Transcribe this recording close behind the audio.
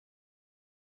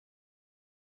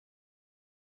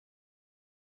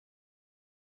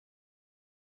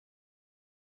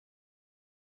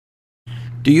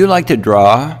Do you like to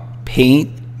draw,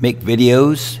 paint, make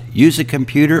videos, use a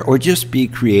computer, or just be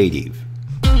creative?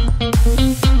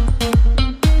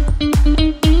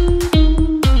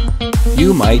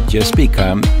 You might just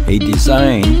become a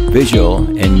design,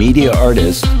 visual, and media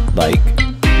artist like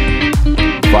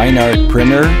fine art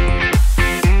printer,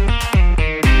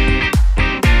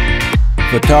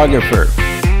 photographer,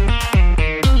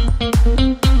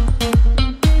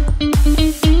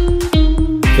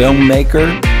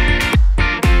 filmmaker,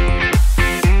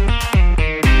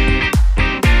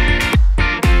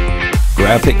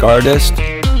 graphic artist,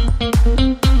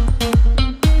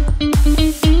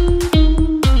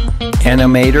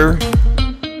 animator,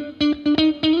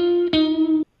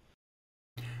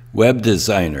 web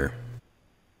designer,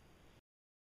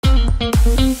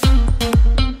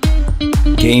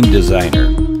 game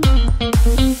designer.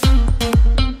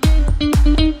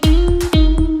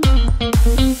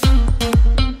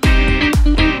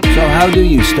 So how do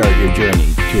you start your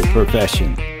journey to a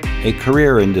profession, a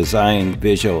career in design,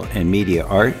 visual, and media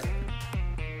art?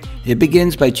 It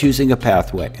begins by choosing a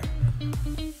pathway.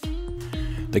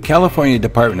 The California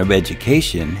Department of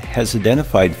Education has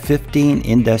identified 15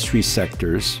 industry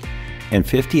sectors and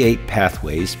 58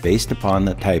 pathways based upon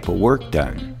the type of work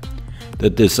done.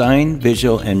 The design,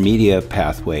 visual, and media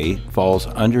pathway falls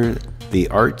under the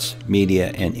arts,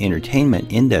 media, and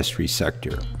entertainment industry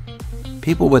sector.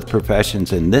 People with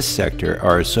professions in this sector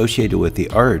are associated with the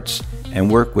arts and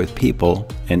work with people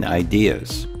and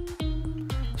ideas.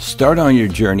 Start on your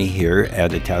journey here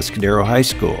at Atascadero High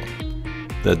School.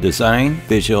 The Design,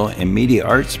 Visual, and Media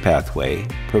Arts pathway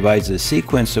provides a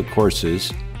sequence of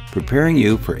courses preparing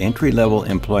you for entry-level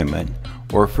employment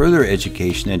or further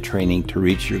education and training to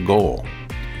reach your goal.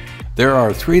 There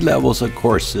are 3 levels of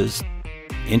courses: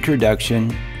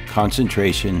 Introduction,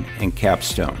 Concentration, and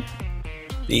Capstone.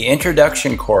 The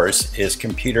Introduction course is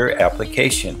Computer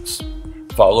Applications,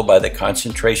 followed by the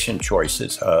concentration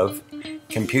choices of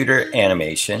Computer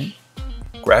Animation,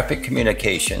 Graphic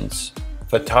Communications,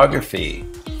 Photography,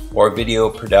 or Video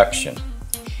Production,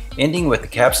 ending with the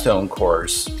Capstone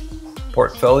course,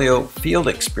 Portfolio Field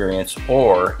Experience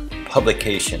or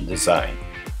Publication Design.